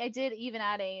campaign. I did even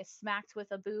add a smacked with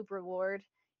a boob reward.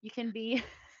 You can be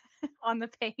on the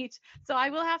page. So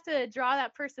I will have to draw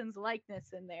that person's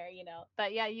likeness in there, you know.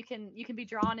 But yeah, you can be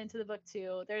drawn into the book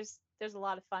too. There's a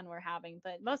lot of fun we're having,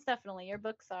 but most definitely your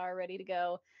books are ready to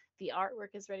go. The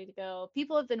artwork is ready to go.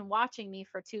 People have been watching me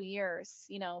for 2 years,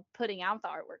 you know, putting out the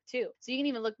artwork too. So you can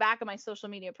even look back at my social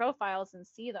media profiles and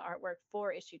see the artwork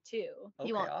for issue 2. You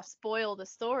Okay, won't awesome. spoil the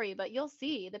story, but you'll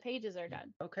see the pages are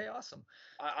done. Okay, awesome.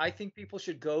 I think people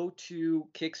should go to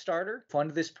Kickstarter, fund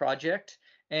this project,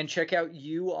 and check out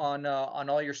you on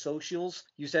all your socials.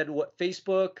 You said what?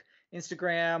 Facebook,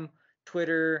 Instagram,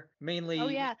 Twitter, Oh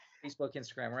mainly yeah. Facebook,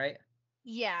 Instagram, right?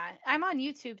 Yeah, I'm on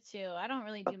YouTube too. I don't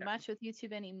really do Okay. much with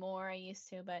YouTube anymore. I used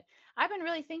to, but I've been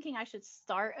really thinking I should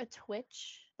start a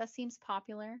Twitch. That seems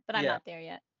popular, but I'm Yeah. not there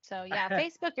yet. So yeah,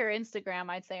 Facebook or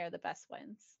Instagram, I'd say are the best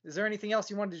ones. Is there anything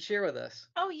else you wanted to share with us?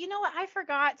 Oh, you know what? I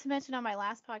forgot to mention on my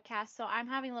last podcast. So I'm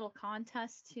having a little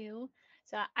contest too.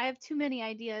 So I have too many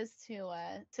ideas to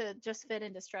just fit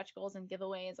into stretch goals and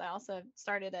giveaways. I also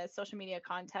started a social media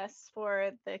contest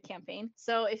for the campaign.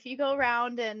 So if you go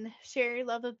around and share your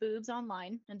love of boobs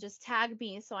online and just tag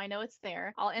me so I know it's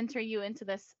there, I'll enter you into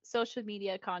this social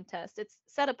media contest. It's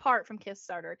set apart from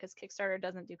Kickstarter because Kickstarter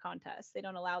doesn't do contests. They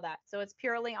don't allow that. So it's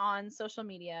purely on social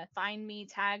media. Find me,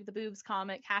 tag the boobs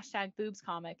comic, hashtag boobs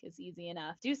comic is easy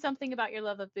enough. Do something about your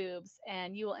love of boobs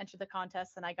and you will enter the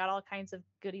contest. And I got all kinds of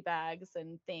goodie bags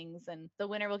and things, and the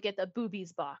winner will get the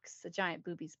boobies box, a giant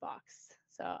boobies box.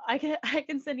 So I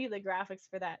can send you the graphics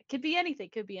for that. Could be anything.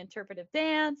 Could be interpretive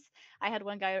dance. I had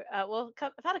one guy. I've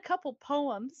had a couple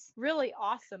poems, really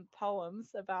awesome poems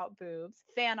about boobs,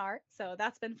 fan art. So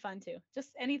that's been fun too.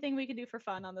 Just anything we can do for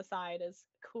fun on the side is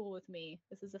cool with me.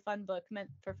 This is a fun book meant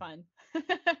for fun,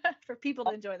 for people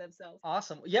to enjoy themselves.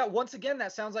 Awesome. Yeah, once again,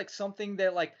 that sounds like something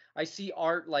that like I see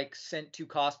art like sent to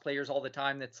cosplayers all the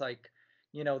time that's like,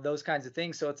 those kinds of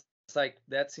things. So it's like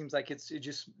that seems like it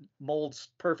just molds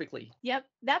perfectly. Yep,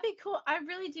 that'd be cool. I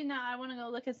really do now. I want to go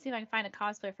look and see if I can find a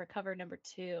cosplay for cover number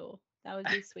 2. That would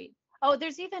be sweet. Oh,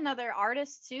 there's even other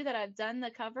artists too that have done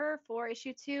the cover for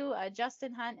issue 2.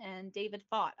 Justin Hunt and David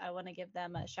Fott. I want to give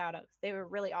them a shout out. They were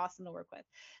really awesome to work with.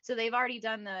 So they've already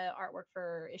done the artwork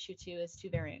for issue 2 as 2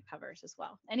 variant covers as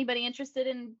well. Anybody interested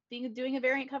in doing a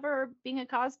variant cover or being a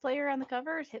cosplayer on the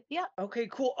cover, hit me up. Okay,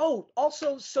 cool. Oh,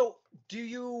 also, so do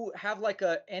you have like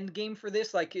a end game for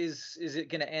this? Like, is it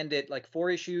gonna end at like 4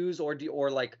 issues, or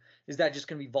like is that just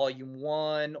gonna be volume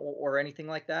 1 or anything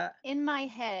like that? In my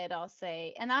head, I'll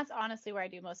say, and that's honestly where I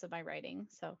do most of my writing.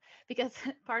 So because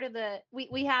part of the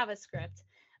we have a script,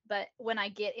 but when I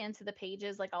get into the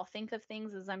pages, like I'll think of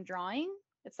things as I'm drawing.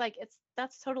 It's like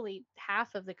that's totally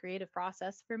half of the creative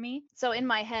process for me. So in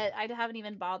my head, I haven't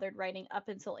even bothered writing up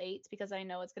until 8 because I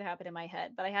know what's going to happen in my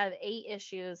head. But I have 8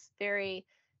 issues very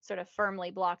sort of firmly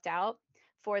blocked out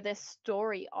for this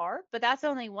story arc, but that's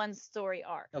only one story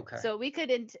arc. Okay. So we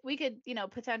could, you know,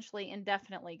 potentially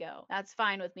indefinitely go. That's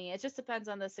fine with me. It just depends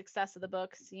on the success of the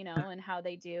books, you know, and how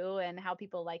they do and how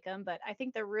people like them, but I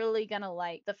think they're really going to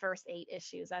like the first 8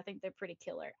 issues. I think they're pretty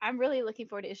killer. I'm really looking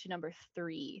forward to issue number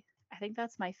 3. I think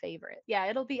that's my favorite. Yeah,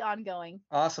 it'll be ongoing.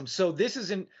 Awesome. So this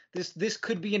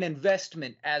could be an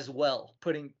investment as well,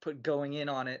 going in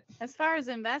on it. As far as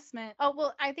investment, oh,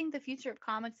 well, I think the future of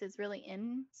comics is really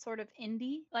in sort of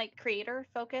indie, like creator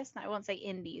focused. I won't say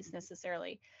indies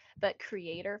necessarily, but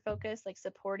creator focused, like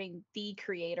supporting the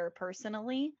creator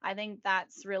personally. I think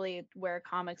that's really where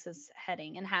comics is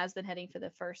heading and has been heading for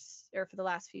the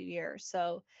last few years.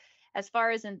 So, as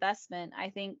far as investment, I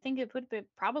think it would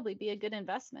probably be a good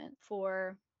investment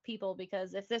for people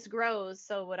because if this grows,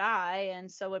 so would I, and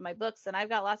so would my books, and I've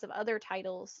got lots of other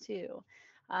titles too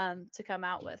to come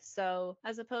out with. So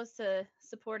as opposed to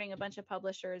supporting a bunch of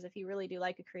publishers, if you really do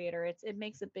like a creator, it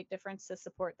makes a big difference to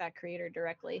support that creator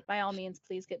directly. By all means,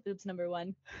 please get boobs number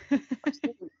 1.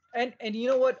 Absolutely. And you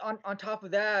know what? On top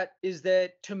of that is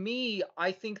that to me,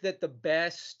 I think that the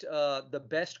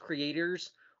best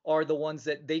creators are the ones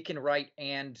that they can write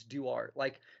and do art.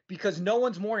 Like because no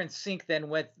one's more in sync than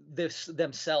with this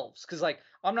themselves. Because like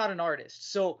I'm not an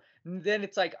artist, so then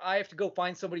it's like I have to go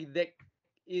find somebody that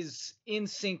is in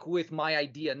sync with my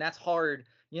idea, and that's hard.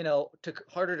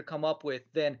 Harder to come up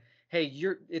with than hey,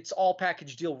 it's all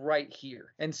package deal right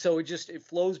here. And so it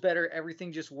flows better.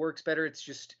 Everything just works better. It's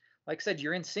just like I said,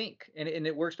 you're in sync and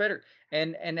it works better.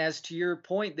 And as to your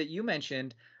point that you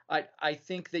mentioned, I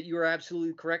think that you are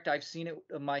absolutely correct. I've seen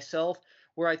it myself,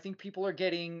 where I think people are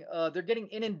getting they're getting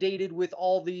inundated with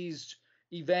all these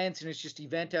events, and it's just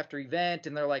event after event,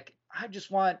 and they're like, I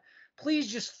just want,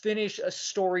 please just finish a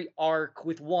story arc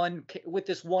with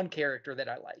this one character that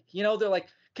I like. They're like,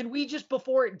 can we just,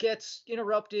 before it gets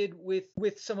interrupted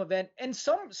with some event? And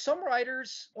some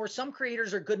writers or some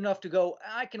creators are good enough to go,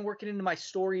 I can work it into my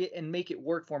story and make it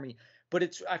work for me.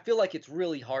 But I feel like it's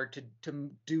really hard to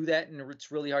do that, and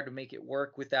it's really hard to make it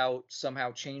work without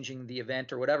somehow changing the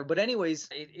event or whatever. But anyways,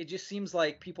 it just seems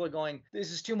like people are going,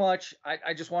 this is too much.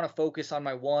 I just want to focus on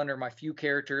my one or my few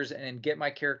characters and get my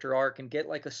character arc and get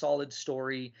like a solid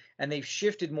story. And they've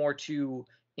shifted more to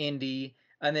indie,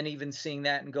 and then even seeing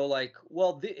that and go like,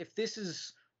 well, if this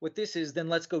is what this is, then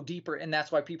let's go deeper. And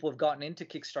that's why people have gotten into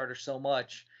Kickstarter so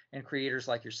much, and creators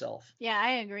like yourself. Yeah,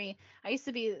 I agree. I used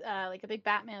to be like a big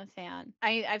Batman fan.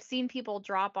 I've seen people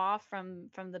drop off from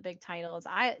the big titles.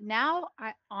 I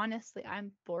honestly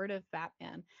I'm bored of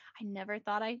Batman. I never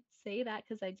thought I'd say that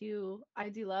because I do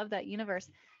love that universe.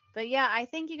 But yeah, I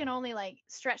think you can only like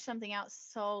stretch something out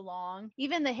so long.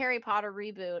 Even the Harry Potter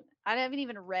reboot, I haven't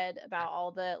even read about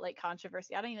all the like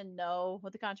controversy. I don't even know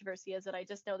what the controversy is, and I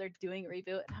just know they're doing a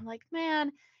reboot. And I'm like,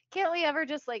 man, can't we ever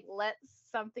just like let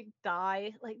something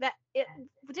die like that? It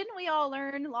didn't we all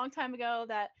learn a long time ago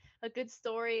that a good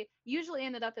story usually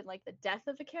ended up in like the death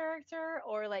of a character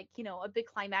or like a big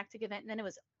climactic event and then it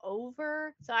was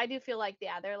over. So I do feel like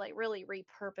yeah, they're like really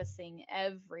repurposing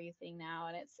everything now,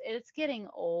 and it's getting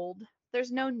old.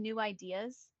 There's no new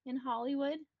ideas in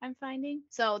Hollywood, I'm finding.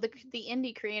 So the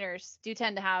indie creators do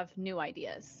tend to have new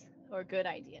ideas or good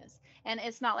ideas, and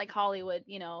it's not like Hollywood,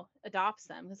 adopts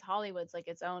them, because Hollywood's like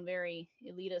its own very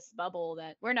elitist bubble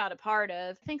that we're not a part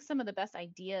of. I think some of the best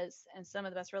ideas and some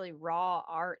of the best really raw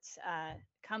art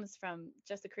comes from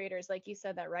just the creators, like you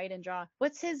said, that write and draw.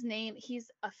 What's his name? He's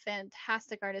a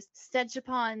fantastic artist.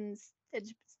 Stefan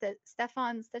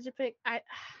Stejipic. I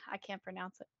can't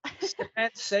pronounce it. Stefan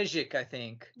Sejic, I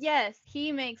think. Yes,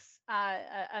 he makes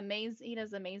amazing. He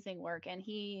does amazing work, and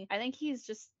I think he's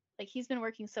just like he's been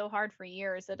working so hard for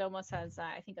years it almost has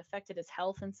I think affected his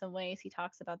health in some ways. He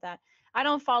talks about that. I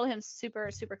don't follow him super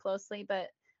closely, but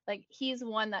like he's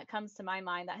one that comes to my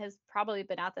mind that has probably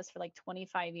been at this for like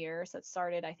 25 years. That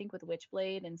started I think with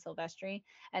Witchblade and Silvestri,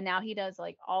 and now he does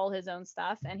like all his own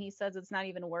stuff, and he says it's not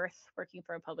even worth working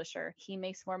for a publisher. He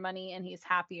makes more money and he's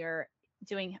happier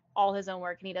doing all his own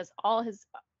work, and he does all his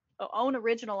own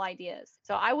original ideas.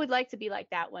 So I would like to be like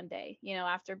that one day.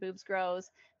 After Boobs grows,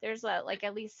 there's like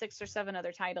at least 6 or 7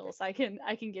 other titles I can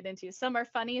get into. Some are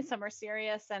funny, some are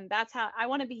serious, and that's how I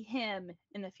want to be him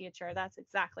in the future. That's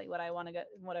exactly what I want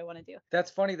to do. That's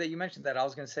funny that you mentioned that. I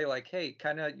was going to say like, hey,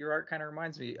 kind of your art kind of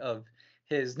reminds me of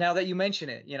his, now that you mention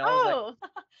it. I was like, Oh,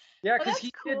 yeah, well, because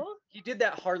that's cool. he did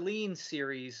that Harleen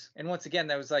series, and once again,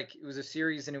 that was like, it was a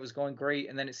series and it was going great,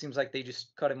 and then it seems like they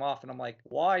just cut him off, and I'm like,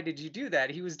 why did you do that?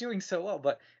 He was doing so well.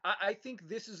 But I think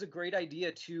this is a great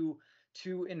idea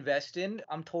to invest in.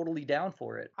 I'm totally down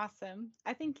for it. Awesome.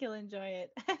 I think you'll enjoy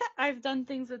it. I've done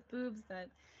things with Boobs that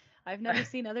I've never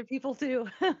seen other people do.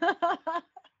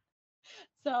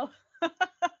 So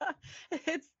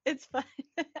it's fun.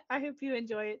 I hope you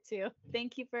enjoy it too.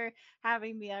 Thank you for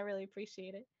having me. I really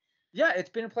appreciate it. Yeah, it's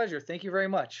been a pleasure. Thank you very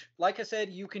much. Like I said,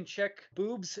 you can check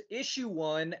Boobs issue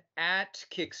 1 at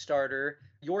Kickstarter.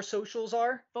 Your socials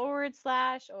are? / or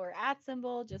 @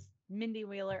 symbol, just Mindy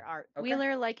Wheeler art. Okay.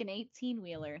 Wheeler like an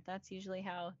 18-wheeler. That's usually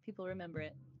how people remember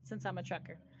it since I'm a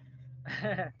trucker.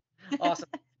 Awesome.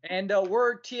 And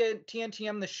we're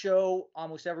TNTM the show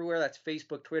almost everywhere. That's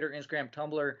Facebook, Twitter, Instagram,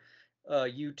 Tumblr,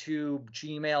 YouTube,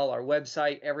 Gmail, our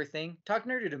website, everything. Talk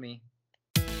nerdy to me.